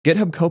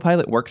GitHub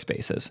Copilot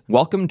Workspaces.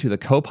 Welcome to the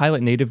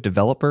Copilot native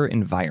developer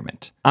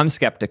environment. I'm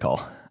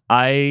skeptical.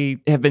 I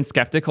have been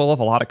skeptical of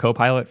a lot of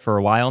Copilot for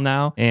a while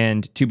now.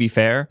 And to be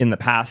fair, in the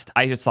past,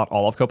 I just thought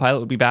all of Copilot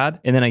would be bad.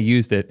 And then I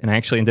used it and I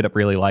actually ended up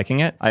really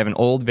liking it. I have an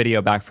old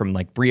video back from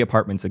like 3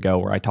 apartments ago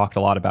where I talked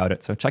a lot about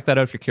it. So check that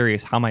out if you're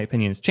curious how my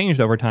opinion has changed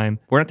over time.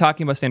 We're not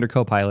talking about standard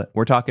Copilot.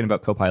 We're talking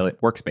about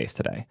Copilot Workspace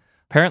today.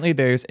 Apparently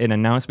there's an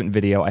announcement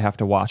video I have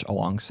to watch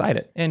alongside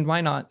it. And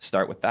why not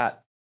start with that?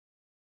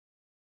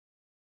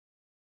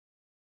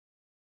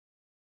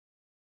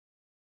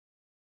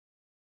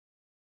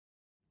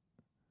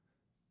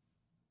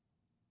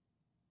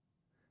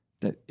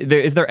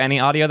 Is there any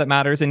audio that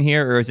matters in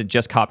here, or is it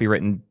just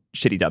copywritten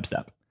shitty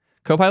dubstep?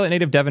 Copilot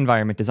native dev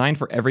environment designed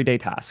for everyday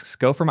tasks.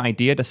 Go from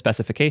idea to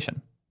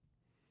specification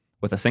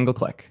with a single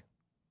click.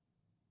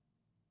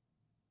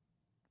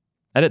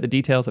 Edit the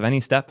details of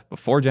any step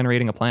before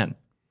generating a plan.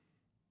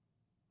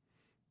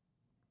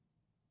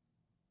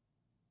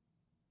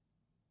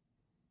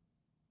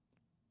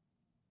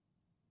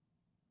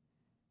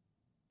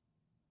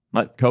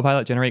 Let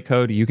Copilot generate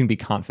code you can be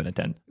confident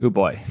in. Ooh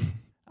boy.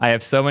 I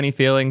have so many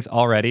feelings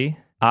already.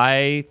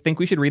 I think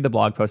we should read the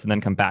blog post and then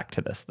come back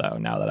to this, though,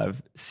 now that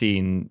I've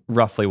seen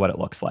roughly what it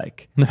looks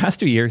like. In the past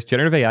 2 years,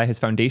 generative AI has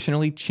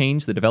foundationally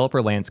changed the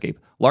developer landscape,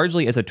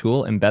 largely as a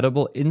tool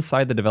embeddable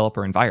inside the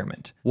developer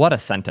environment. What a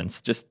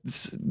sentence. Just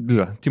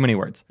too many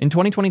words. In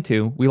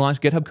 2022, we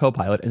launched GitHub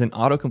Copilot as an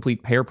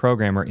autocomplete pair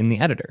programmer in the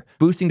editor,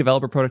 boosting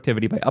developer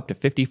productivity by up to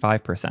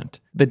 55%.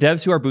 The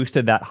devs who are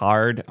boosted that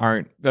hard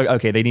aren't...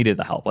 Okay, they needed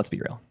the help, let's be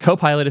real.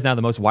 Copilot is now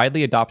the most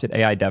widely adopted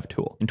AI dev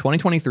tool. In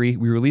 2023,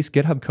 we released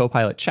GitHub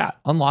Copilot Chat,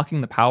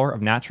 unlocking the power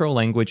of natural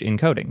language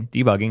encoding,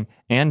 debugging,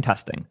 and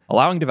testing,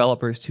 allowing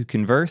developers to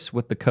converse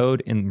with the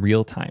code in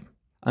real time.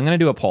 I'm going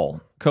to do a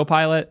poll.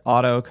 Copilot,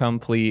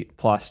 autocomplete,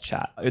 plus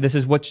chat. This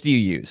is which do you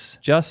use?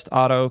 Just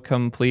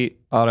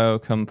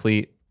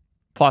autocomplete,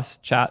 plus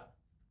chat,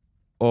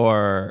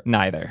 or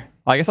neither?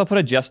 I guess I'll put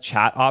a just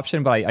chat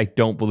option, but I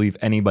don't believe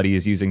anybody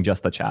is using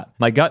just the chat.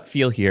 My gut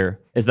feel here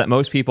is that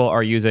most people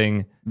are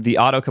using the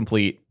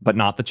autocomplete, but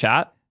not the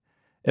chat.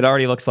 It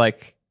already looks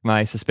like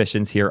my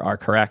suspicions here are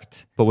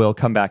correct, but we'll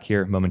come back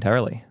here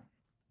momentarily.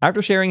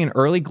 After sharing an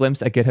early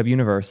glimpse at GitHub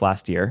Universe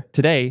last year,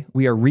 today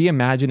we are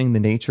reimagining the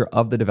nature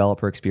of the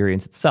developer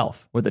experience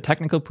itself with a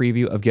technical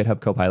preview of GitHub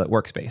Copilot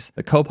Workspace,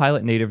 the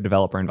Copilot native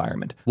developer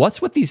environment.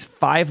 What's with these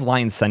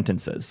 5-line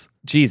sentences?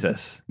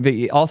 Jesus.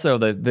 Also,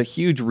 the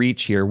huge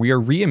reach here, we are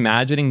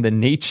reimagining the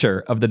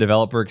nature of the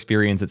developer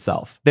experience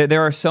itself.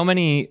 There are so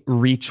many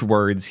reach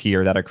words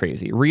here that are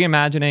crazy.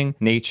 Reimagining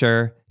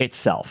nature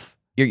itself.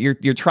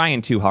 You're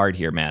trying too hard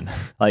here, man.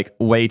 Like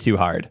way too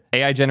hard.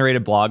 AI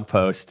generated blog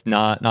post,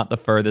 not the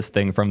furthest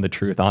thing from the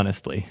truth,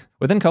 honestly.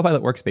 Within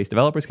Copilot Workspace,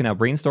 developers can now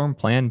brainstorm,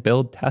 plan,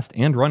 build, test,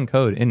 and run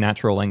code in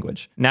natural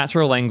language.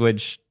 Natural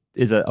language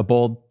is a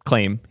bold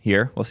claim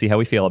here. We'll see how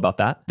we feel about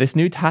that. This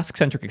new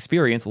task-centric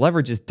experience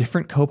leverages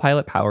different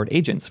Copilot-powered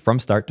agents from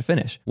start to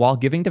finish, while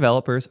giving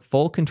developers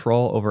full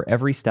control over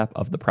every step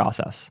of the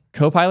process.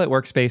 Copilot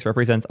Workspace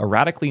represents a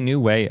radically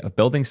new way of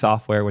building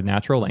software with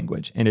natural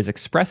language and is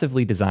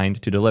expressively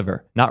designed to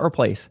deliver, not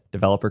replace,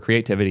 developer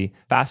creativity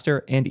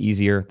faster and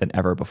easier than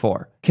ever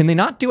before. Can they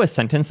not do a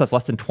sentence that's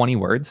less than 20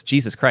 words?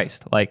 Jesus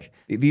Christ. Like,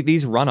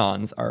 these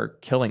run-ons are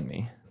killing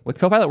me. With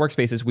Copilot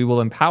Workspaces, we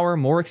will empower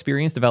more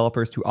experienced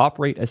developers to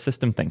operate as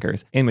system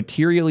thinkers and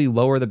materially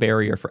lower the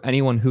barrier for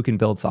anyone who can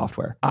build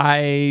software.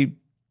 I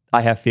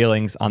have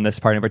feelings on this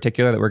part in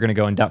particular that we're going to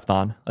go in depth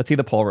on. Let's see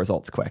the poll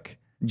results quick.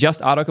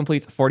 Just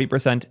autocomplete's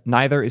 40%,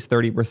 neither is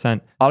 30%,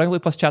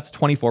 autocomplete plus chat's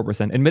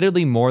 24%,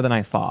 admittedly more than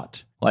I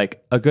thought.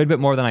 Like a good bit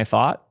more than I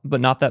thought,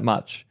 but not that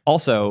much.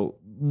 Also,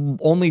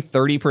 only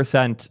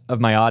 30% of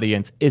my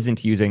audience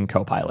isn't using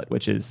Copilot,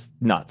 which is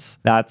nuts.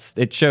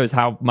 It shows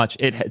how much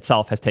it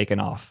itself has taken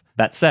off.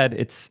 That said,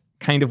 it's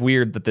kind of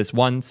weird that this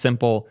one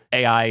simple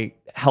AI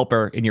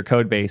helper in your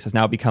code base has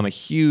now become a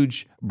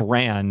huge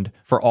brand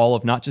for all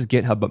of not just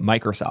GitHub, but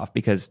Microsoft,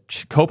 because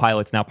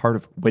Copilot's now part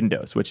of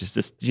Windows, which is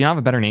just, do you have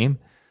a better name?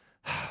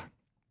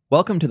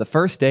 Welcome to the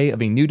first day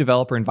of a new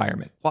developer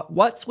environment.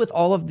 What's with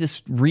all of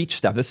this reach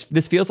stuff?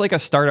 This feels like a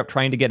startup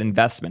trying to get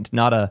investment,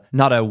 not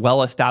a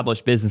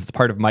well-established business that's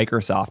part of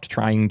Microsoft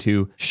trying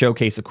to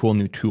showcase a cool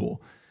new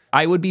tool.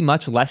 I would be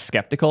much less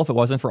skeptical if it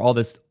wasn't for all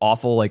this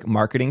awful like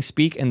marketing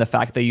speak and the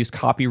fact they use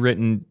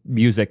copywritten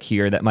music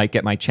here that might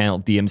get my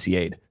channel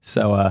DMCA'd.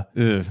 So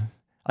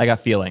I got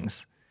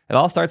feelings. It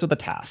all starts with a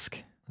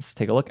task. Let's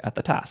take a look at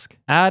the task.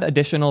 Add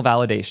additional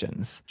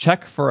validations.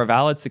 Check for a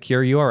valid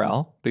secure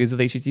URL, begins with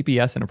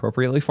HTTPS and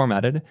appropriately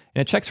formatted,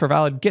 and it checks for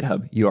valid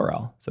GitHub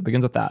URL. So it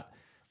begins with that.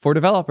 For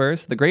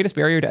developers, the greatest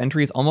barrier to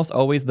entry is almost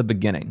always the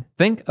beginning.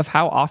 Think of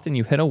how often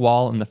you hit a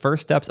wall in the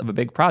first steps of a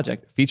big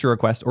project, feature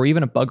request, or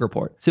even a bug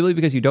report, simply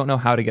because you don't know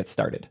how to get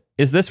started.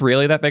 Is this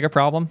really that big a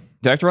problem?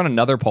 Do I have to run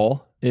another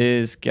poll?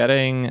 Is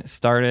getting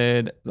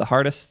started the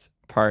hardest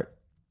part?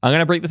 I'm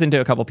going to break this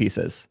into a couple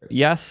pieces.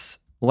 Yes,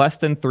 less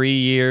than 3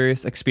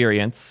 years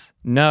experience.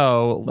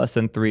 No, less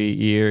than 3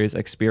 years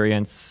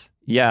experience.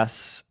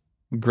 Yes,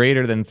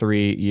 greater than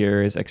 3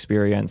 years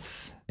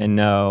experience, and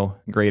no,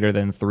 greater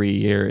than 3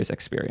 years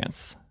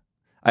experience.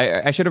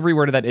 I should have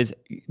reworded that as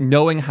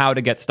knowing how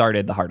to get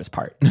started the hardest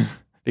part,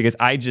 because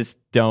I just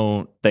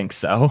don't think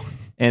so.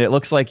 And it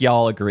looks like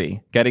y'all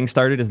agree. Getting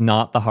started is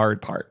not the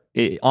hard part.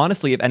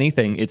 Honestly, if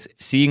anything, it's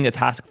seeing the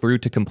task through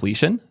to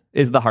completion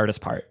is the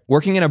hardest part.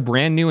 Working in a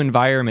brand new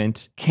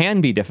environment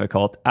can be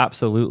difficult,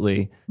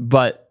 absolutely,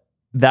 but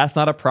that's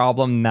not a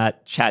problem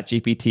that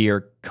ChatGPT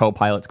or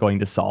Copilot's going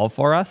to solve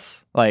for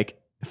us. Like,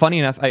 funny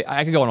enough,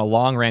 I could go on a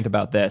long rant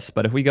about this,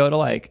 but if we go to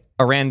like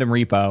a random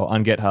repo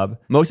on GitHub,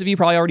 most of you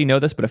probably already know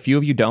this, but a few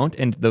of you don't.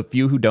 And the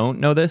few who don't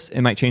know this,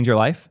 it might change your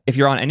life. If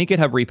you're on any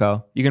GitHub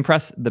repo, you can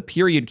press the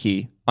period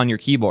key on your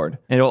keyboard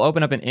and it will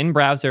open up an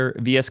in-browser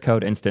VS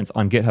Code instance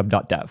on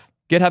github.dev.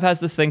 GitHub has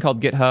this thing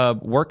called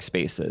GitHub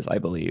Workspaces, I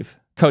believe.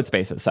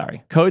 Codespaces,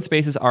 sorry.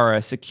 Codespaces are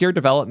a secure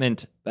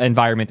development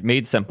environment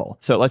made simple.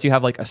 So it lets you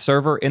have like a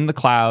server in the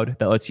cloud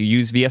that lets you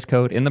use VS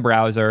Code in the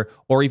browser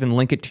or even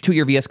link it to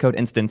your VS Code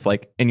instance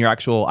like in your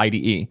actual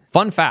IDE.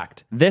 Fun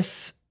fact,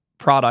 this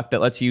product that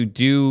lets you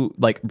do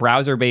like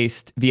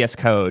browser-based VS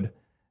Code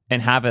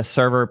and have a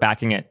server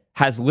backing it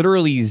has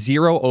literally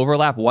zero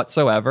overlap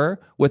whatsoever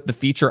with the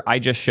feature I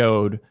just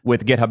showed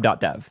with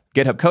github.dev.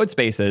 GitHub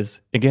Codespaces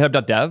and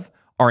github.dev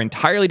are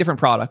entirely different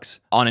products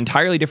on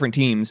entirely different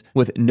teams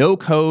with no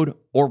code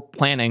or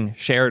planning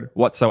shared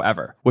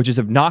whatsoever, which is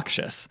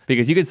obnoxious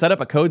because you could set up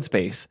a code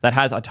space that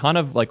has a ton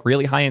of like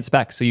really high-end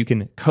specs so you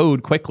can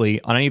code quickly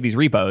on any of these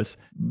repos.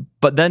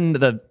 But then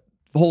the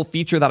whole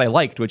feature that I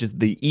liked, which is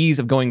the ease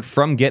of going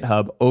from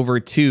GitHub over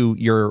to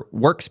your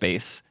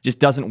workspace, just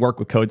doesn't work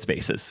with code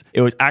spaces. It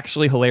was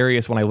actually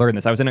hilarious when I learned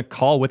this. I was in a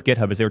call with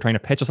GitHub as they were trying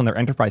to pitch us on their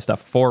enterprise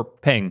stuff for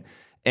Ping,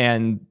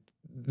 and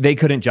they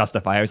couldn't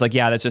justify. I was like,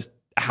 yeah, that's just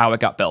how it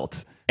got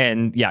built.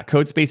 And yeah,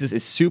 code spaces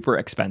is super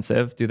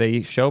expensive. Do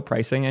they show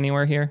pricing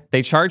anywhere here?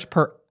 They charge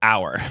per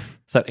hour.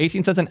 So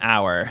 18 cents an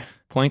hour,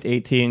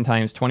 0.18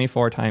 times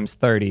 24 times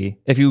 30.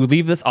 If you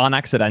leave this on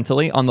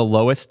accidentally on the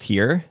lowest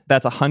tier,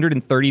 that's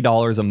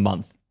 $130 a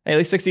month. Hey, at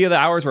least 60 of the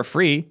hours were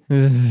free.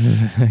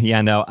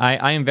 Yeah, no,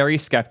 I am very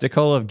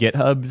skeptical of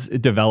GitHub's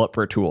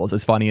developer tools,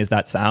 as funny as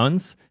that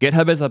sounds.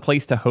 GitHub is a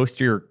place to host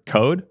your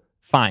code,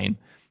 fine.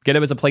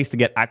 GitHub is a place to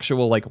get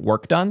actual like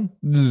work done.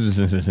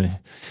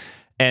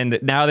 And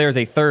now there's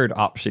a third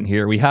option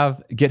here. We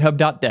have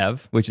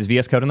github.dev, which is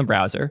VS Code in the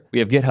browser. We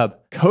have GitHub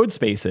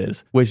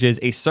Codespaces, which is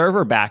a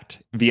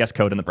server-backed VS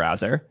Code in the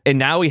browser. And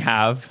now we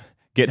have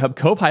GitHub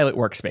Copilot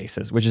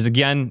Workspaces, which is,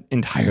 again,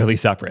 entirely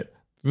separate.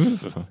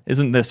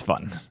 Isn't this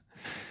fun?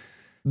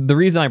 The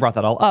reason I brought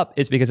that all up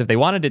is because if they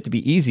wanted it to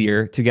be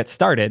easier to get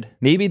started,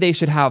 maybe they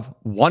should have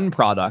one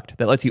product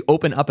that lets you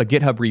open up a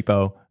GitHub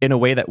repo in a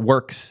way that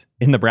works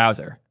in the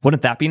browser.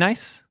 Wouldn't that be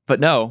nice? But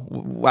no,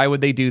 why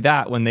would they do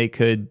that when they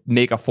could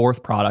make a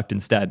fourth product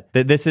instead?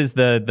 This is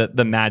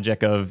the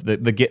magic of the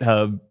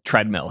GitHub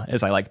treadmill,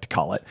 as I like to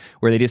call it,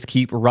 where they just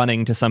keep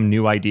running to some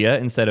new idea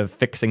instead of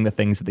fixing the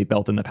things that they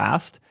built in the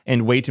past,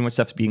 and way too much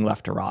stuff's being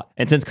left to rot.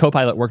 And since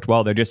Copilot worked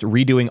well, they're just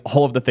redoing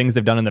all of the things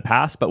they've done in the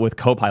past, but with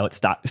Copilot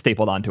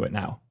stapled onto it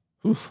now.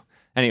 Oof.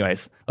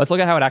 Anyways, let's look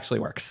at how it actually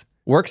works.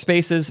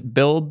 Workspaces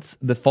builds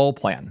the full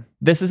plan.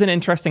 This is an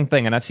interesting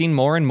thing, and I've seen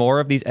more and more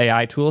of these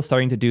AI tools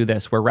starting to do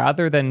this, where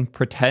rather than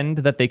pretend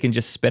that they can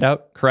just spit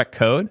out correct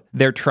code,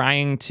 they're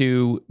trying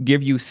to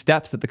give you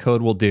steps that the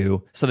code will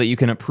do so that you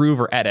can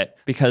approve or edit.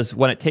 Because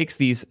when it takes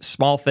these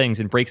small things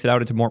and breaks it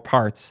out into more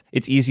parts,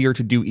 it's easier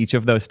to do each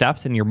of those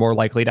steps, and you're more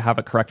likely to have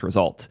a correct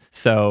result.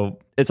 So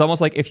it's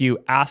almost like if you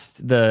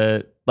asked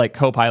the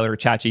Copilot or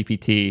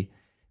ChatGPT,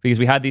 because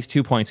we had these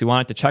 2 points. We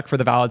wanted to check for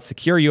the valid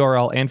secure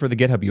URL and for the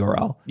GitHub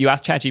URL. You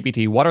ask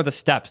ChatGPT, what are the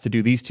steps to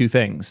do these two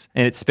things?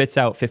 And it spits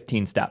out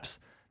 15 steps.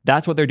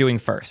 That's what they're doing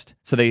first.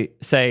 So they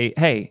say,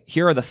 hey,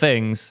 here are the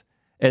things.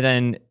 And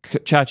then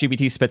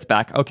ChatGPT spits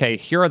back, okay,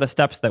 here are the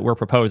steps that we're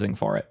proposing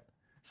for it.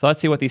 So let's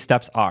see what these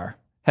steps are.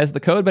 Has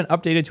the code been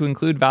updated to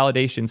include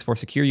validations for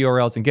secure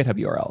URLs and GitHub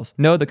URLs?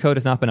 No, the code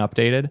has not been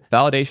updated.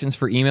 Validations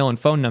for email and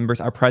phone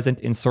numbers are present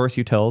in source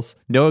utils.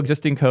 No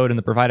existing code in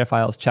the provided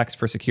files checks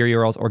for secure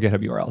URLs or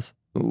GitHub URLs.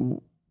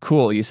 Ooh,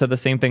 cool, you said the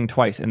same thing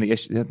twice in the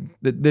issue.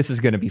 This is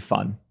going to be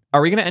fun.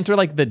 Are we going to enter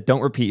the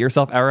don't repeat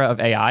yourself era of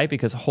AI?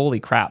 Because holy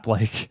crap,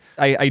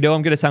 I know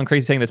I'm going to sound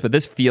crazy saying this, but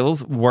this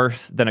feels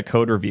worse than a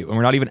code review, and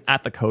we're not even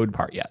at the code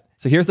part yet.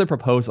 So here's the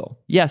proposal.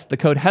 Yes, the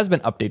code has been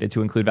updated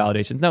to include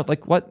validations. No,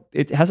 what?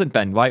 It hasn't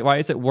been. Why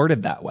is it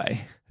worded that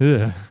way?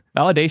 Ugh.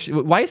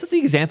 Validation. Why is this the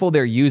example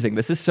they're using?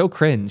 This is so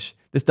cringe.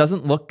 This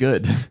doesn't look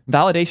good.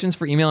 Validations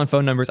for email and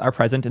phone numbers are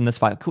present in this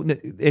file.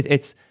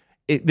 This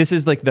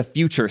is the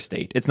future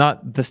state. It's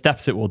not the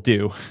steps it will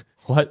do.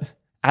 What?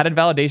 Added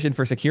validation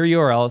for secure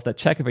URLs that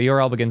check if a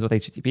URL begins with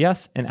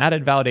HTTPS, and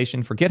added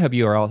validation for GitHub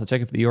URLs to check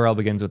if the URL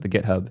begins with the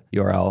GitHub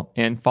URL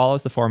and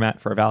follows the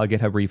format for a valid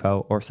GitHub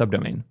repo or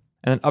subdomain.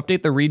 And then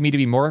update the README to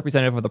be more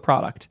representative of the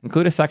product.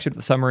 Include a section with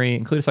the summary,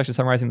 include a section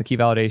summarizing the key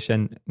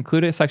validation,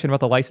 include a section about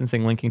the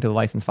licensing linking to the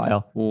license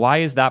file. Why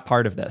is that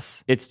part of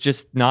this? It's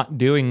just not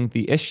doing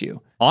the issue.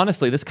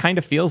 Honestly, this kind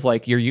of feels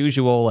like your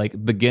usual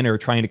like beginner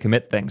trying to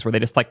commit things where they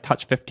just like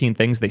touch 15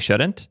 things they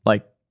shouldn't.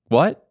 Like,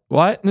 what?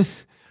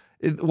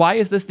 Why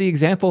is this the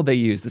example they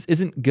use? This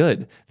isn't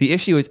good. The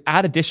issue is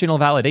add additional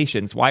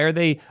validations. Why are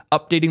they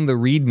updating the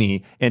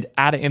README and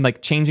adding and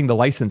like changing the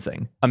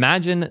licensing?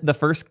 Imagine the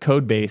first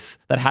code base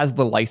that has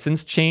the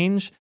license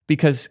change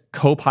because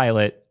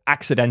Copilot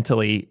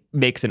accidentally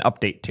makes an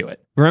update to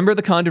it. Remember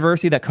the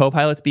controversy that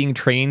Copilot's being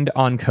trained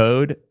on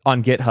code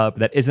on GitHub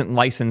that isn't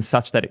licensed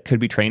such that it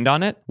could be trained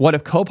on it? What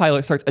if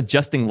Copilot starts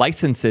adjusting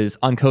licenses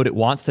on code it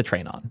wants to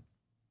train on?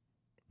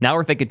 Now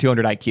we're thinking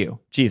 200 IQ.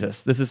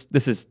 Jesus,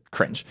 this is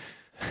cringe.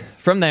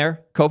 From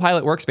there,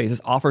 Copilot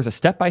Workspaces offers a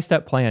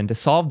step-by-step plan to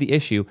solve the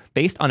issue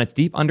based on its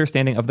deep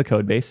understanding of the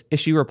codebase,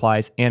 issue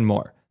replies, and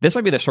more. This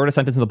might be the shortest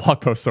sentence in the blog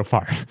post so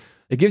far.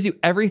 It gives you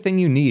everything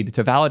you need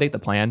to validate the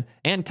plan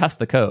and test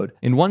the code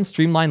in one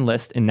streamlined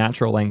list in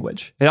natural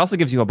language. It also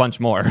gives you a bunch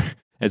more,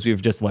 as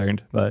we've just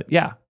learned, but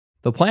yeah.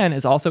 The plan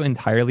is also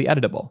entirely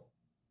editable.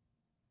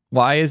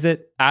 Why is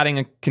it adding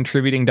a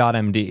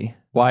contributing.md?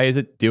 Why is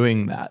it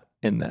doing that?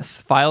 In this.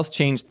 Files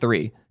changed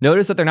 3.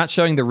 Notice that they're not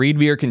showing the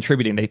README or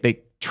contributing.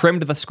 They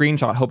trimmed the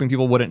screenshot hoping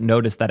people wouldn't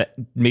notice that it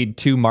made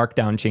 2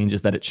 markdown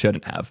changes that it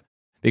shouldn't have.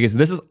 Because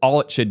this is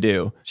all it should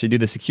do. It should do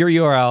the secure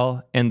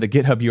URL and the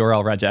GitHub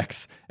URL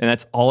regex. And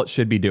that's all it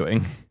should be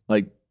doing.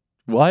 Like,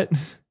 what?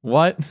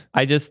 Why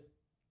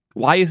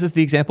is this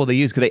the example they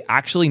use? Could they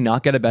actually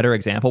not get a better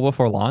example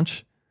before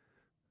launch?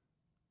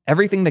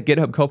 Everything that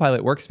GitHub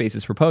Copilot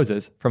Workspaces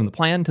proposes, from the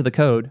plan to the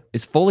code,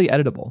 is fully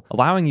editable,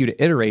 allowing you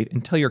to iterate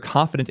until you're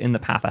confident in the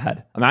path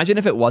ahead. Imagine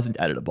if it wasn't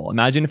editable.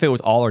 Imagine if it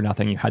was all or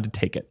nothing, you had to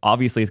take it.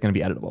 Obviously, it's going to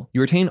be editable. You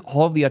retain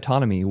all of the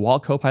autonomy while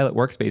Copilot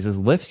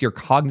Workspaces lifts your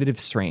cognitive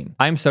strain.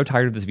 I'm so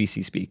tired of this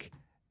VC speak.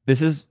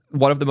 This is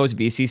one of the most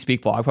VC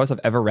speak blog posts I've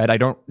ever read. I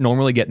don't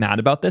normally get mad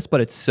about this, but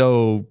it's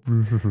so...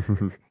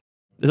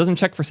 It doesn't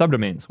check for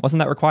subdomains. Wasn't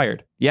that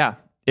required? Yeah,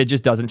 it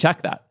just doesn't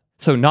check that.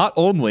 So not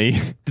only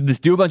did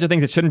this do a bunch of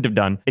things it shouldn't have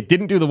done, it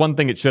didn't do the one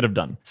thing it should have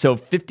done. So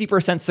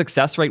 50%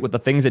 success rate with the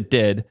things it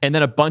did, and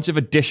then a bunch of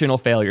additional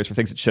failures for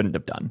things it shouldn't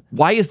have done.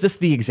 Why is this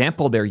the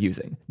example they're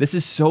using? This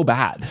is so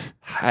bad.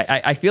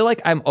 I feel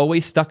like I'm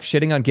always stuck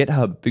shitting on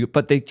GitHub,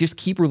 but they just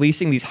keep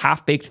releasing these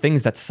half-baked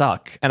things that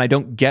suck, and I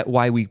don't get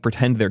why we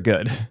pretend they're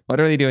good. What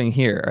are they doing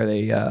here? Are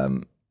they...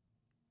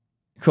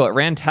 Cool, it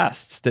ran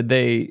tests. Did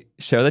they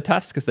show the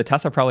tests? Because the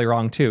tests are probably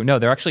wrong too. No,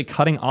 they're actually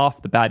cutting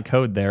off the bad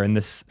code there in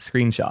this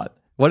screenshot.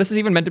 What is this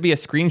even meant to be a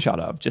screenshot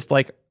of? Just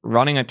like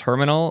running a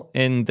terminal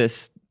in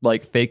this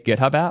like fake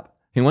GitHub app?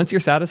 And once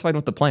you're satisfied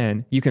with the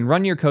plan, you can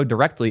run your code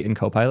directly in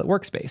Copilot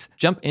Workspace,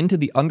 jump into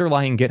the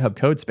underlying GitHub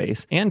code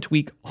space, and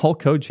tweak all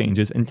code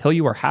changes until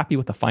you are happy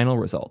with the final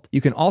result.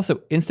 You can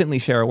also instantly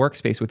share a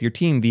workspace with your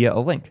team via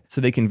a link,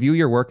 so they can view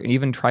your work and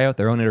even try out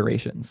their own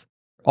iterations.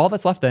 All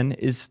that's left then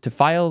is to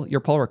file your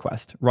pull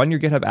request, run your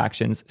GitHub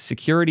actions,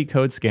 security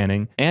code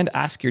scanning, and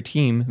ask your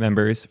team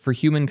members for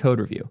human code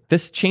review.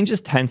 This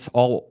changes tense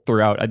all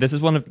throughout. This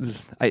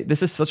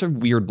is such a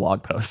weird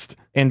blog post.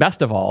 And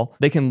best of all,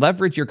 they can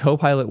leverage your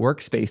Copilot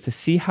Workspace to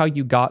see how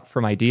you got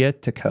from idea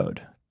to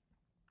code.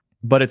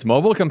 But it's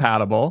mobile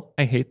compatible.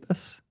 I hate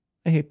this.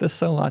 I hate this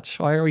so much.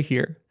 Why are we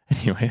here?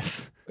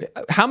 Anyways,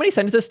 how many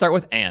sentences start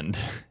with and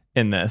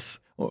in this?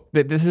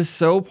 This is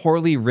so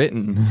poorly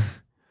written.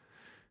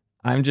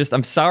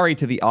 I'm sorry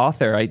to the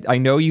author. I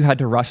know you had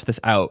to rush this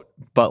out,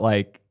 but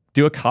like,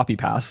 do a copy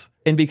pass.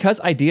 And because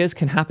ideas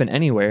can happen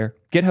anywhere,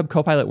 GitHub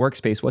Copilot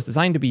Workspace was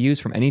designed to be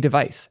used from any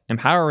device,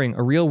 empowering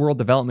a real-world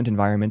development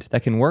environment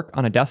that can work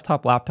on a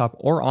desktop, laptop,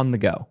 or on the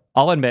go.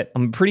 I'll admit,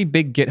 I'm a pretty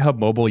big GitHub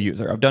mobile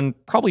user. I've done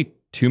probably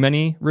too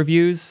many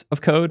reviews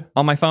of code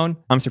on my phone.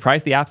 I'm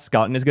surprised the app's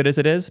gotten as good as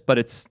it is, but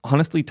it's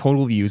honestly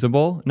totally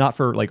usable, not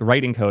for like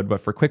writing code, but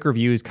for quick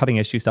reviews, cutting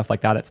issues, stuff like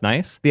that. It's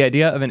nice. The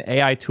idea of an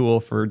AI tool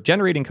for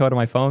generating code on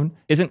my phone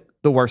isn't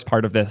the worst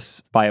part of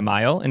this by a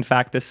mile. In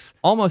fact, this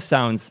almost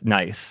sounds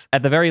nice.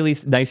 At the very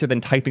least, nicer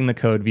than typing the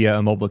code via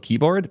a mobile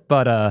keyboard,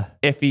 but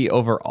iffy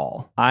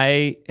overall.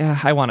 I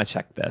want to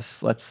check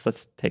this.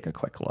 Let's take a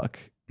quick look.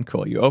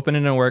 Cool. You open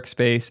in a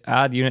workspace,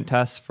 add unit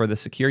tests for the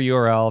secure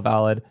URL,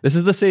 valid. This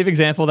is the same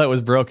example that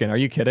was broken. Are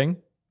you kidding?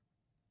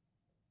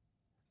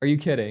 Are you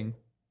kidding?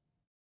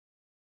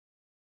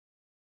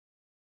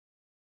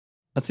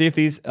 Let's see if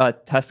these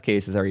test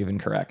cases are even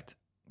correct.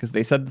 Because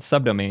they said the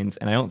subdomains,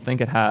 and I don't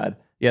think it had.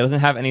 Yeah, it doesn't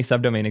have any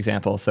subdomain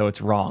example, so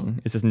it's wrong.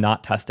 It's just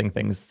not testing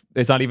things.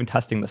 It's not even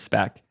testing the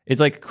spec.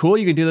 It's like, cool,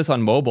 you can do this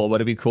on mobile, but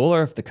it'd be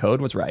cooler if the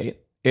code was right.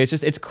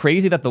 It's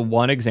crazy that the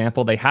one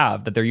example they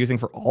have that they're using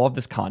for all of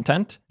this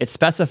content, it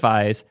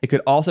specifies it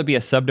could also be a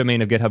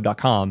subdomain of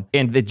github.com,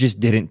 and it just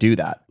didn't do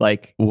that.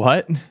 Like,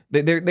 what?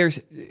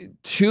 There's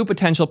two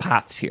potential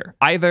paths here.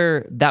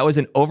 Either that was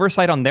an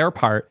oversight on their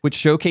part, which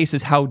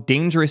showcases how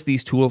dangerous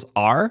these tools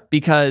are,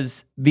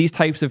 because these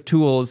types of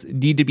tools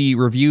need to be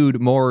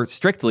reviewed more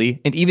strictly,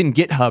 and even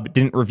GitHub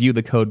didn't review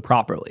the code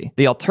properly.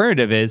 The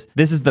alternative is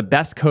this is the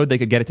best code they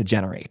could get it to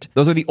generate.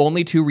 Those are the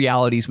only two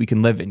realities we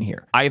can live in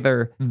here.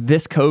 Either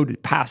this code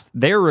passed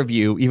their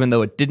review, even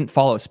though it didn't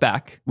follow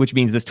spec, which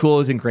means this tool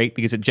isn't great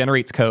because it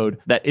generates code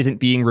that isn't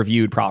being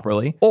reviewed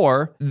properly,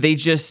 or they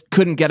just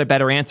couldn't get a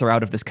better answer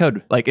out of this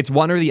code. Like, it's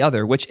one or the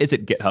other. Which is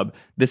it, GitHub?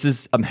 This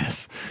is a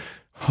mess.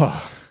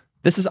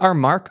 This is our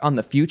mark on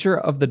the future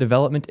of the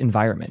development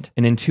environment,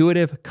 an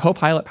intuitive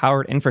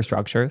Copilot-powered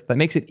infrastructure that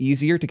makes it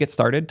easier to get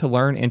started, to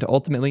learn, and to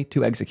ultimately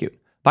to execute.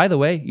 By the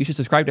way, you should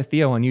subscribe to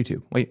Theo on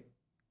YouTube. Wait.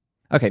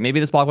 Okay, maybe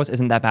this blog post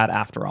isn't that bad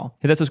after all.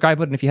 Hit that subscribe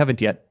button if you haven't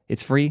yet.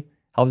 It's free,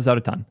 helps us out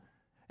a ton.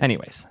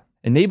 Anyways,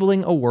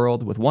 enabling a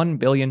world with 1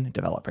 billion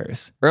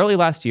developers. Early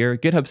last year,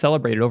 GitHub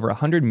celebrated over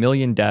 100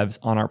 million devs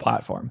on our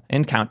platform,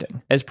 and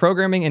counting. As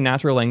programming in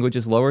natural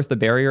languages lowers the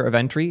barrier of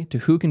entry to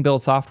who can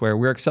build software,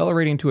 we're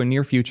accelerating to a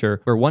near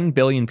future where 1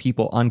 billion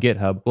people on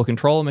GitHub will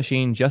control a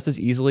machine just as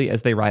easily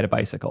as they ride a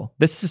bicycle.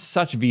 This is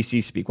such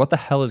VC speak. What the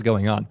hell is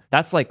going on?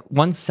 That's like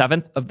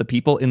 1/7 of the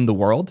people in the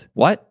world?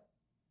 What?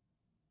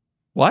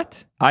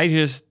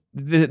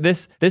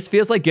 This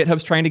feels like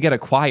GitHub's trying to get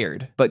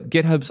acquired, but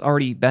GitHub's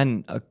already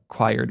been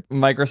acquired.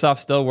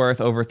 Microsoft's still worth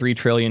over $3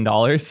 trillion,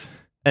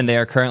 and they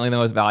are currently the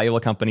most valuable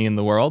company in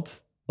the world.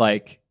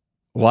 Like,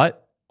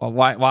 what?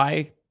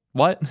 Why?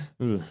 What?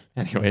 Ugh.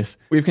 Anyways,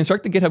 we've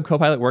constructed GitHub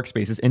Copilot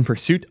Workspaces in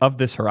pursuit of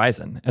this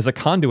horizon as a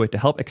conduit to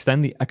help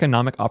extend the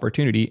economic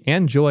opportunity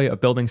and joy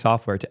of building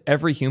software to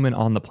every human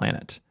on the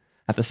planet.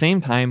 At the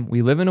same time,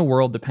 we live in a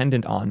world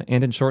dependent on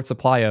and in short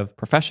supply of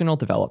professional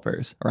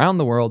developers. Around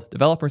the world,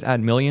 developers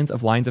add millions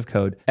of lines of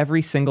code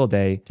every single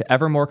day to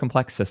ever more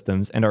complex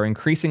systems and are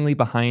increasingly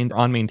behind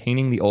on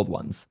maintaining the old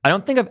ones. I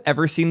don't think I've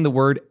ever seen the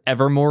word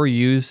evermore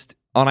used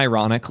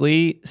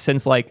unironically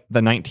since like the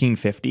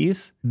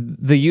 1950s.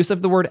 The use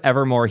of the word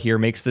evermore here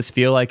makes this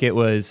feel like it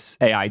was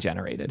AI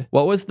generated.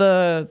 What was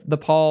the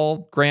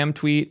Paul Graham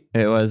tweet?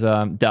 It was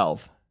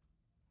delve.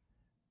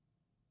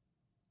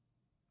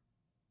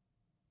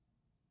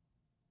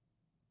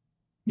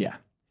 Yeah.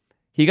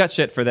 He got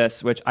shit for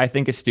this, which I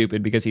think is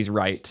stupid because he's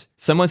right.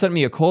 Someone sent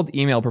me a cold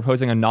email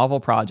proposing a novel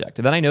project,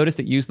 and then I noticed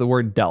it used the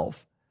word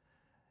delve.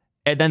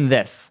 And then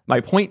this. My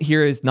point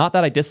here is not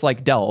that I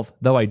dislike delve,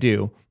 though I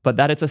do, but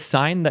that it's a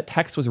sign that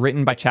text was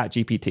written by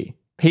ChatGPT.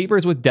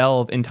 Papers with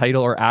delve in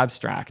title or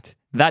abstract.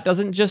 That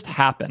doesn't just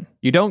happen.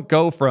 You don't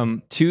go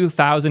from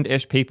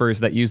 2,000-ish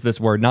papers that use this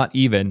word, not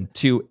even,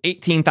 to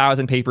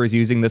 18,000 papers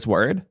using this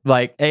word.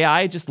 Like,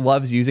 AI just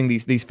loves using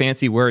these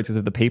fancy words because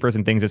of the papers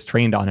and things it's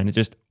trained on, and it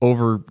just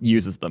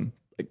overuses them.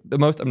 Like, the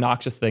most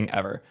obnoxious thing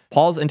ever.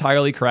 Paul's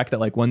entirely correct that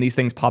like when these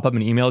things pop up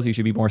in emails, you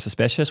should be more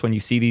suspicious when you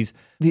see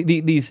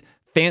these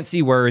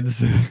fancy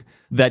words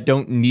that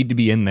don't need to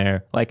be in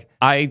there. Like,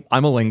 I'm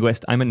a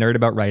linguist. I'm a nerd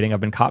about writing.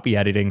 I've been copy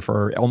editing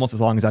for almost as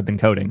long as I've been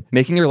coding.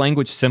 Making your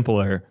language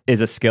simpler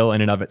is a skill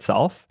in and of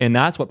itself. And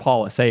that's what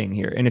Paul is saying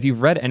here. And if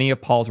you've read any of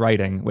Paul's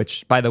writing,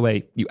 which, by the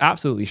way, you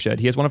absolutely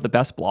should. He has one of the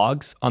best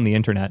blogs on the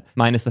internet,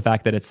 minus the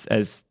fact that it's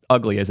as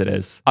ugly as it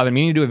is. I've been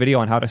meaning to do a video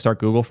on how to start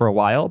Google for a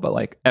while, but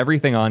like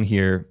everything on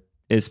here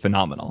is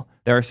phenomenal.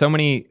 There are so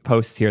many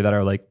posts here that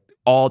are like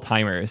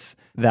all-timers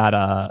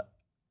that,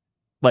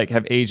 like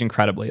have aged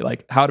incredibly.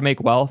 Like How to Make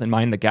Wealth and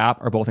Mind the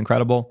Gap are both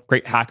incredible.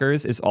 Great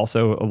Hackers is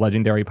also a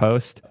legendary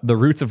post. The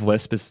Roots of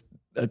Lisp is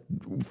a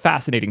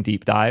fascinating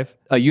deep dive.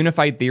 A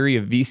Unified Theory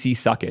of VC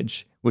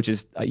Suckage, which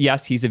is,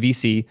 yes, he's a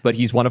VC, but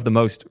he's one of the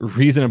most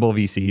reasonable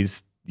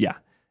VCs. Yeah,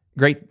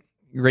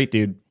 great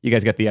dude. You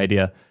guys get the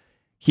idea.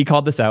 He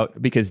called this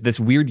out because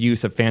this weird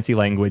use of fancy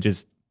language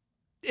is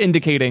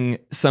indicating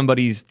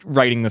somebody's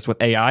writing this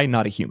with AI,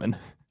 not a human.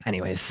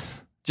 Anyways.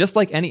 Just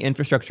like any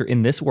infrastructure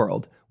in this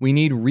world, we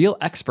need real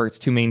experts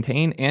to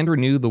maintain and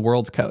renew the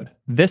world's code.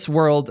 This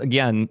world,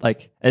 again,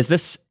 like, is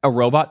this a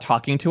robot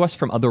talking to us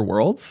from other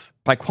worlds?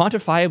 By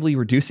quantifiably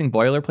reducing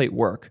boilerplate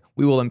work,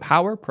 we will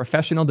empower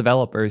professional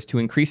developers to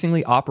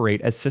increasingly operate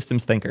as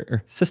systems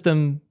thinkers.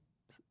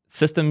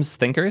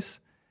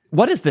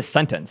 What is this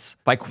sentence?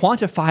 By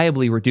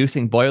quantifiably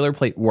reducing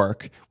boilerplate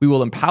work, we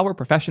will empower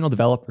professional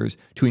developers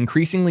to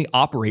increasingly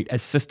operate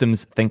as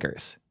systems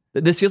thinkers.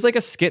 This feels like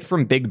a skit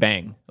from Big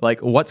Bang. Like,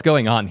 what's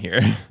going on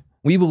here?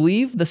 We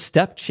believe the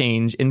step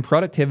change in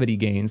productivity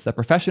gains that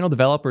professional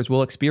developers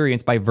will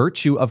experience by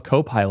virtue of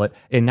Copilot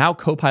and now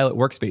Copilot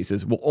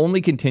Workspaces will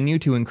only continue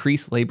to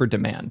increase labor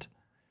demand.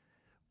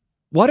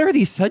 What are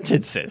these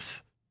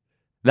sentences?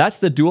 That's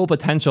the dual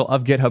potential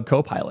of GitHub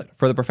Copilot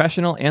for the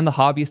professional and the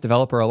hobbyist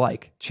developer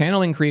alike.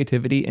 Channeling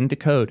creativity into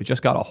code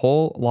just got a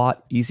whole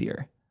lot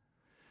easier.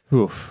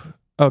 Oof.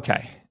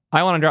 Okay,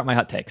 I want to drop my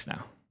hot takes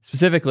now.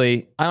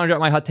 Specifically, I want to drop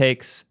my hot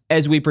takes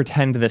as we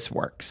pretend this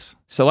works.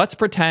 So let's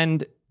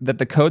pretend that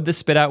the code this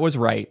spit out was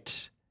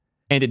right,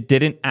 and it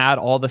didn't add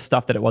all the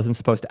stuff that it wasn't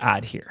supposed to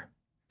add here.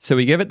 So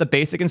we give it the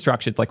basic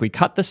instructions, like we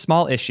cut the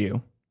small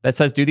issue that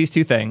says do these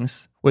two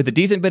things with a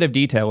decent bit of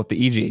detail with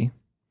the EG,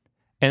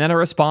 and then it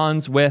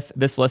responds with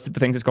this list of the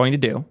things it's going to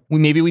do.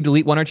 Maybe we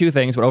delete one or two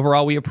things, but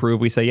overall we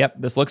approve. We say, yep,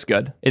 this looks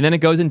good. And then it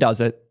goes and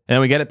does it. And then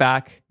we get it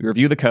back. We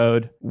review the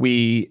code.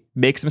 We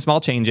make some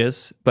small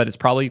changes, but it's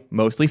probably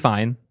mostly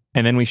fine.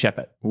 And then we ship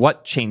it.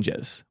 What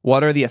changes?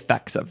 What are the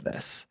effects of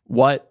this?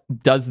 What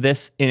does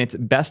this in its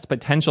best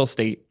potential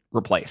state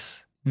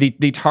replace?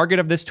 The target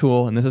of this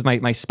tool, and this is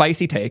my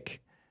spicy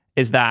take,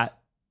 is that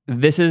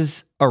this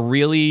is a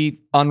really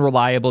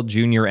unreliable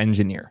junior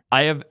engineer.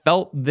 I have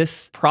felt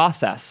this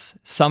process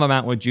some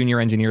amount with junior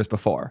engineers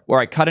before, where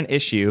I cut an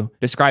issue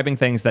describing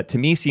things that to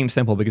me seem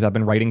simple because I've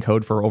been writing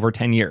code for over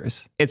 10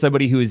 years. It's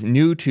somebody who is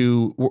new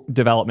to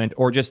development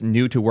or just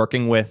new to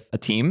working with a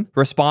team,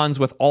 responds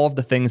with all of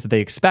the things that they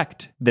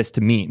expect this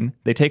to mean.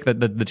 They take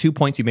the 2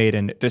 points you made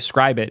and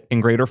describe it in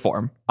greater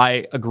form.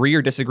 I agree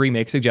or disagree,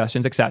 make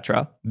suggestions,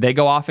 etc. They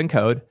go off in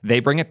code, they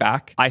bring it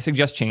back. I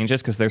suggest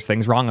changes because there's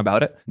things wrong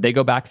about it. They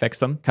go back, fix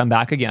them, come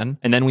back again,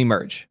 and then we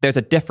merge. There's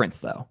a difference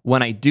though.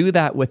 When I do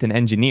that with an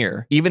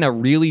engineer, even a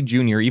really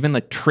junior, even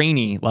the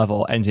trainee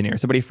level engineer,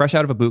 somebody fresh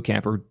out of a boot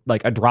camp or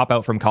like a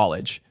dropout from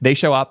college, they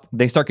show up,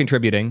 they start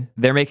contributing,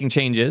 they're making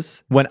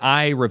changes. When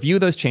I review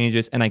those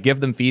changes and I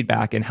give them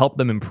feedback and help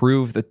them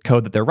improve the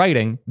code that they're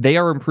writing, they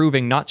are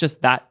improving not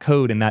just that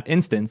code in that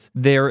instance,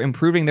 they're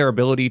improving their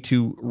ability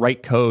to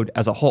write code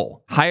as a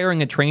whole.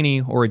 Hiring a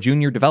trainee or a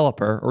junior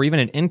developer or even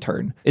an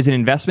intern is an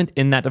investment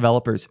in that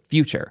developer's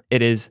future.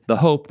 It is the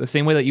hope, the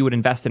same way that you would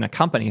invest in a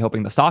company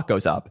hoping the stock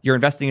goes up. You're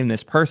investing in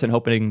this person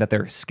hoping that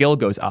their skill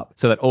goes up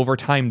so that over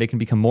time they can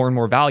become more and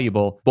more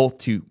valuable both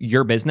to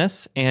your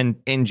business and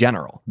in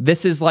general.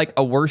 This is like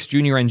a worse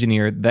junior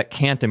engineer that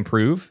can't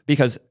improve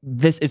because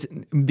this is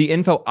the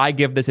info I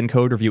give this in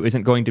code review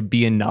isn't going to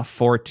be enough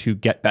for it to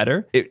get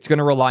better. It's going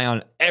to rely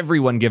on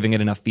everyone giving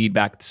it enough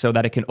feedback so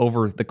that it can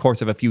over the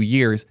course of a few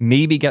years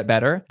maybe get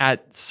better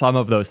at some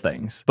of those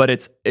things. But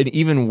it's an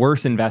even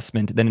worse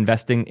investment than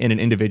investing in an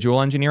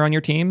individual engineer on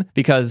your team,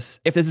 because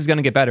if this is going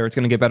to get better, it's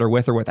going to get better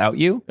with or without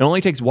you. It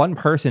only takes one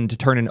person to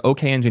turn an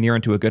okay engineer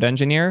into a good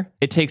engineer.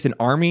 It takes an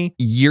army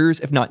years,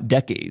 if not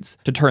decades,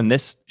 to turn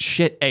this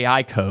shit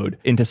AI code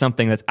into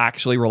something that's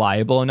actually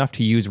reliable enough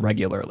to use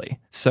regularly.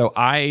 So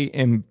I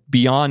am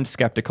beyond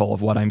skeptical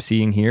of what I'm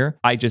seeing here.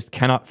 I just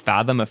cannot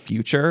fathom a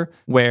future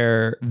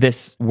where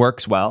this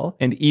works well.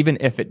 And even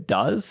if it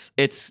does,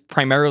 it's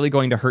primarily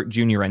going to hurt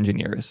junior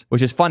engineers,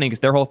 which is funny because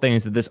their whole thing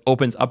is that this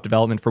opens up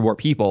development for more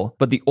people.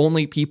 But the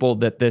only people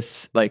that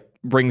this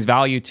brings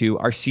value to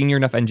are senior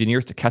enough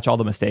engineers to catch all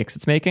the mistakes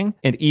it's making.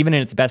 And even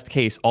in its best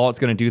case, all it's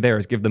going to do there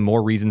is give them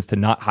more reasons to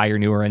not hire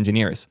newer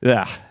engineers.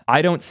 Ugh.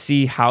 I don't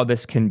see how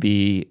this can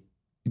be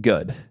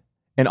good.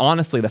 And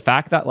honestly, the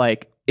fact that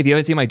if you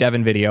haven't seen my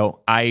Devin video,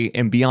 I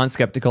am beyond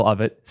skeptical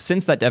of it.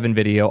 Since that Devin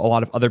video, a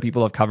lot of other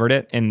people have covered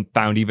it and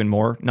found even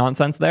more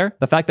nonsense there.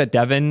 The fact that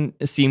Devin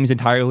seems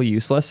entirely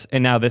useless,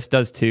 and now this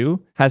does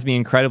too, has me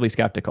incredibly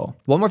skeptical.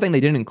 One more thing they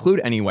didn't include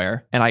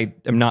anywhere, and I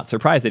am not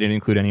surprised they didn't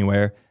include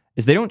anywhere,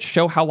 is they don't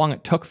show how long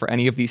it took for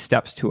any of these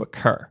steps to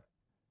occur.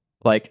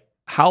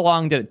 How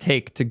long did it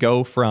take to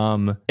go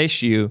from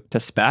issue to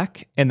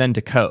spec and then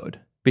to code?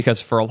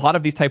 Because for a lot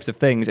of these types of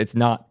things, it's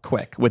not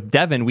quick. With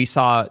Devin, we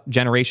saw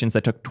generations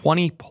that took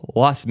 20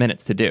 plus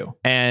minutes to do.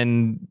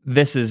 And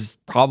this is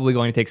probably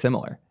going to take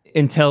similar.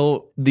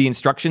 Until the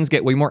instructions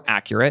get way more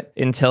accurate,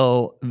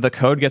 until the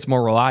code gets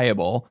more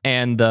reliable,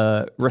 and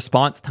the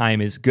response time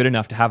is good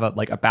enough to have a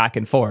back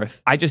and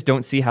forth, I just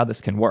don't see how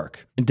this can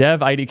work.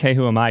 Dev IDK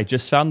Who Am I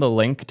just found the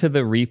link to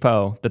the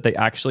repo that they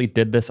actually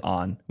did this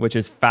on, which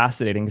is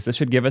fascinating because this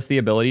should give us the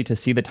ability to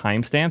see the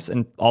timestamps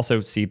and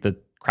also see the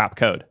crap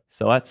code.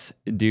 So let's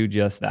do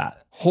just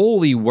that.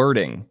 Holy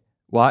wording.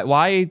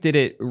 Why did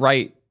it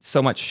write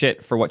so much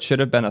shit for what should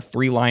have been a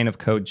 3-line of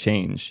code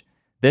change?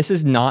 This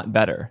is not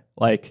better.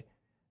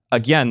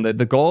 Again,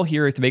 the goal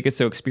here is to make it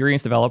so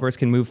experienced developers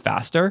can move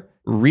faster.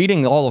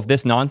 Reading all of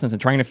this nonsense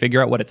and trying to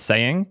figure out what it's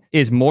saying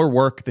is more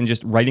work than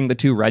just writing the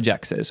 2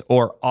 regexes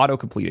or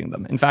auto-completing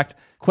them. In fact,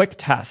 quick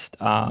test.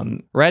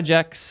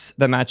 Regex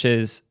that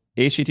matches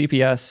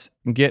HTTPS,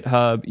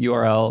 GitHub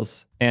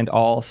URLs, and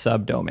all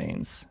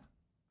subdomains.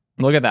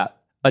 Look at that.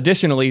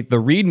 Additionally,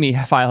 the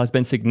README file has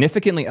been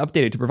significantly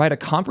updated to provide a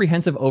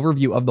comprehensive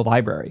overview of the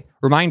library.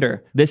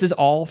 Reminder, this is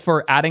all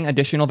for adding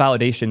additional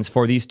validations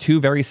for these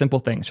 2 very simple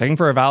things, checking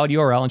for a valid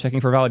URL and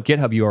checking for a valid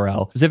GitHub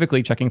URL,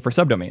 specifically checking for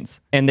subdomains.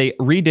 And they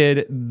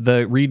redid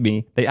the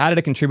README, they added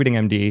a contributing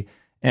MD,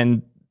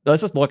 and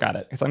let's just look at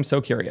it because I'm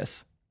so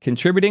curious.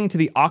 Contributing to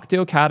the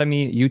Octo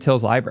Academy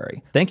Utils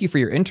library. Thank you for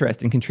your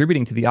interest in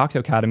contributing to the Octo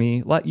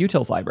Academy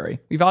Utils library.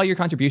 We value your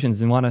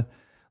contributions and want to,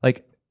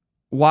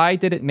 why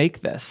did it make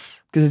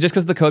this? Because it's just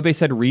because the code base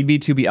said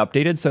README to be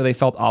updated, so they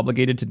felt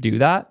obligated to do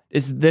that?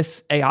 Is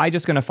this AI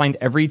just going to find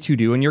every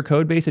to-do in your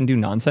code base and do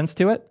nonsense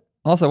to it?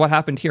 Also, what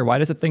happened here? Why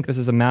does it think this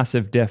is a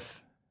massive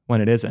diff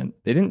when it isn't?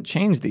 They didn't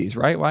change these,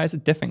 right? Why is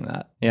it diffing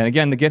that? And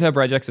again, the GitHub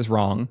regex is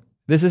wrong.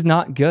 This is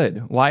not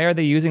good. Why are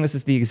they using this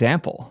as the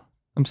example?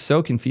 I'm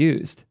so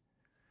confused.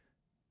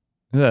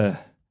 Ugh.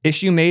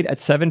 Issue made at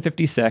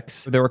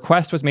 7:56. The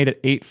request was made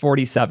at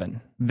 8:47.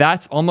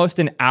 That's almost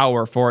an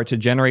hour for it to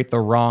generate the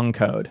wrong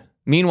code.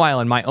 Meanwhile,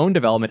 in my own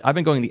development, I've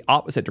been going the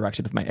opposite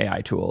direction with my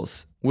AI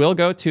tools. We'll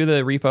go to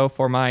the repo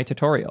for my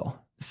tutorial.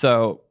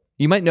 So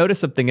you might notice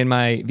something in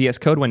my VS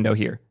Code window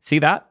here. See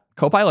that?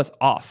 Copilot's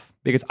off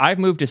because I've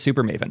moved to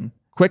SuperMaven.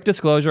 Quick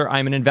disclosure,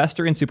 I'm an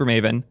investor in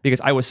SuperMaven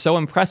because I was so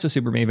impressed with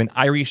SuperMaven,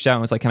 I reached out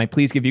and was like, can I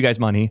please give you guys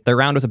money? Their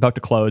round was about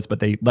to close, but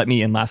they let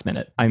me in last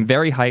minute. I'm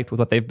very hyped with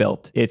what they've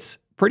built. It's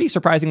pretty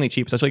surprisingly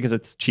cheap, especially because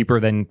it's cheaper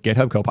than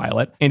GitHub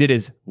Copilot. And it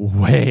is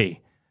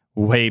way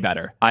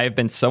better. I have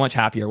been so much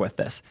happier with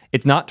this.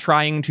 It's not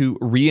trying to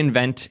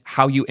reinvent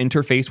how you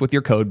interface with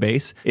your code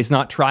base. It's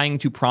not trying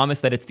to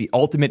promise that it's the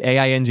ultimate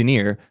AI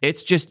engineer.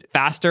 It's just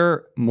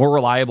faster, more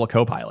reliable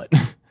Copilot.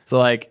 So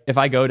like if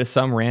I go to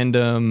some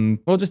random,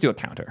 we'll just do a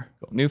counter.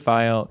 New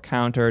file,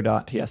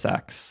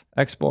 counter.tsx,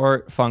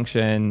 export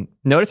function.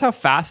 Notice how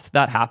fast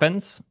that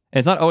happens. And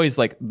it's not always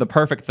like the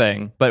perfect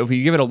thing, but if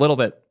you give it a little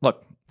bit,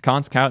 look,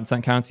 const count and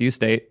sent counts use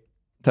state,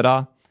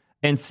 ta-da.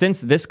 And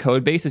since this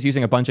code base is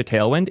using a bunch of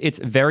Tailwind, it's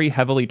very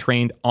heavily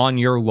trained on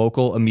your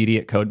local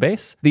immediate code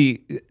base.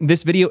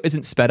 This video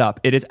isn't sped up.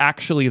 It is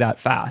actually that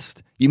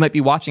fast. You might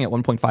be watching at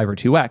 1.5 or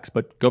 2x,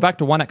 but go back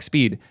to 1x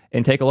speed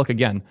and take a look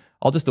again.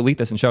 I'll just delete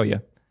this and show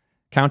you.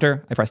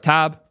 Counter, I press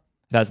tab,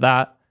 it has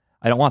that.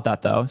 I don't want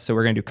that though, so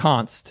we're gonna do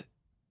const.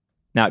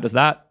 Now it does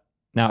that.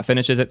 Now it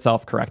finishes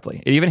itself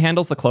correctly. It even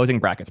handles the closing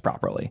brackets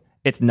properly.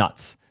 It's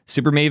nuts.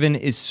 SuperMaven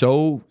is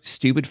so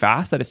stupid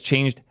fast that it's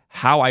changed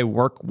how I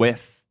work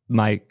with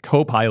my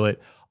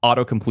Copilot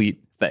autocomplete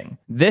thing.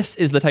 This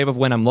is the type of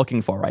win I'm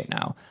looking for right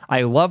now.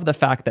 I love the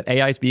fact that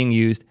AI is being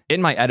used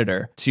in my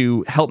editor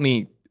to help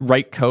me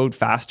write code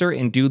faster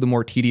and do the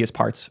more tedious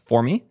parts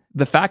for me.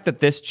 The fact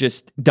that this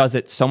just does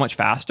it so much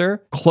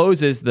faster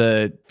closes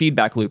the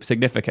feedback loop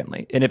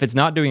significantly. And if it's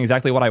not doing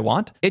exactly what I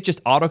want, it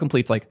just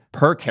autocompletes like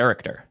per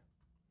character.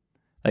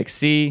 Like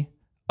C,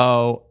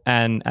 O,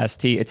 N, S,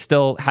 T, it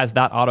still has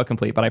that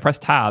autocomplete, but I press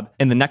tab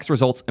and the next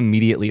result's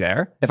immediately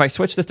there. If I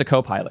switch this to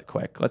Copilot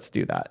quick, let's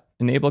do that.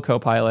 Enable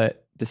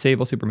Copilot,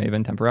 disable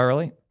SuperMaven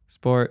temporarily,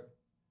 export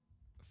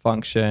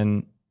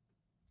function.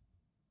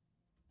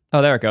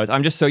 Oh, there it goes.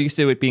 I'm just so used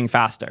to it being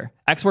faster.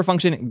 Export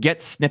function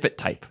gets snippet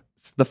type.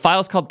 The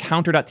file's called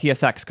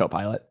counter.tsx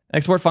Copilot.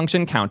 Export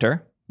function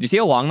counter. Do you see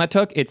how long that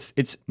took?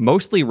 It's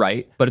mostly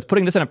right, but it's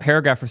putting this in a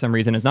paragraph for some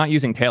reason. It's not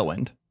using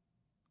Tailwind.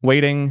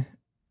 Waiting.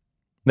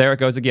 There it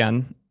goes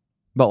again.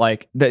 But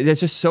like,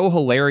 it's just so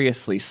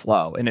hilariously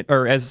slow. And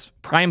or as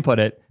Prime put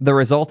it, the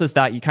result is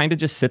that you kind of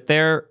just sit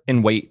there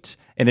and wait.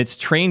 And it's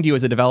trained you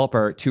as a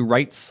developer to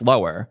write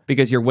slower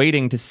because you're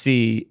waiting to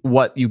see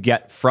what you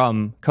get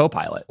from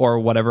Copilot or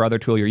whatever other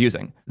tool you're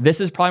using. This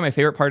is probably my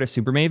favorite part of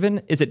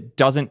SuperMaven is it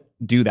doesn't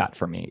do that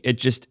for me. It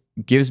just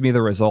gives me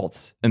the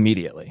results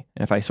immediately.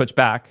 And if I switch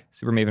back,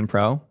 SuperMaven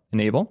Pro,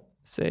 enable,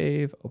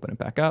 save, open it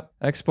back up,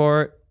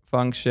 export,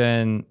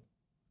 function,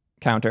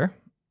 counter.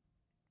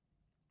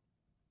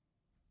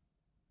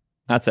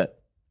 That's it.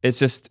 It's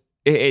just,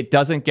 it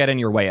doesn't get in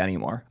your way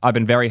anymore. I've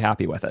been very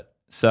happy with it.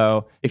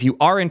 So if you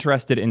are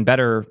interested in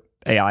better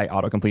AI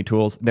autocomplete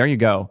tools, there you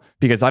go.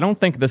 Because I don't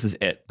think this is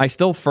it. I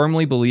still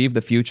firmly believe the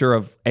future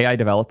of AI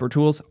developer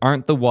tools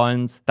aren't the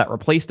ones that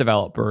replace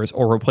developers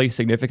or replace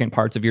significant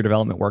parts of your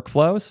development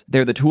workflows.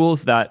 They're the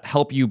tools that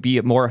help you be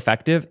more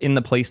effective in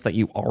the place that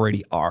you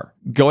already are.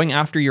 Going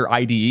after your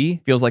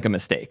IDE feels like a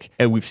mistake.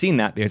 And we've seen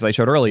that because I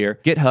showed earlier,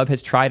 GitHub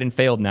has tried and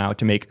failed now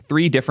to make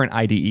 3 different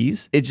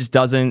IDEs. It just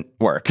doesn't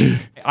work.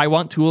 I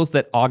want tools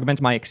that augment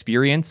my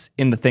experience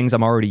in the things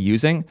I'm already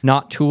using,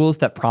 not tools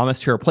that promise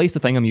to replace the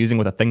thing I'm using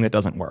with a thing that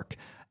doesn't work.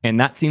 And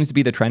that seems to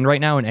be the trend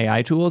right now in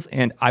AI tools,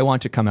 and I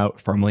want to come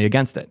out firmly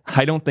against it.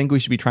 I don't think we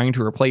should be trying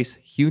to replace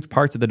huge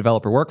parts of the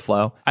developer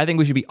workflow. I think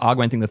we should be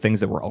augmenting the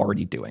things that we're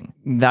already doing.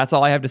 That's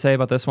all I have to say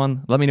about this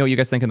one. Let me know what you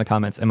guys think in the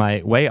comments. Am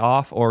I way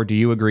off, or do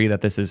you agree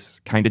that this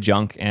is kind of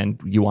junk and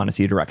you want to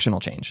see a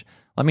directional change?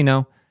 Let me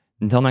know.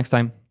 Until next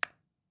time,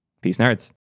 peace, nerds.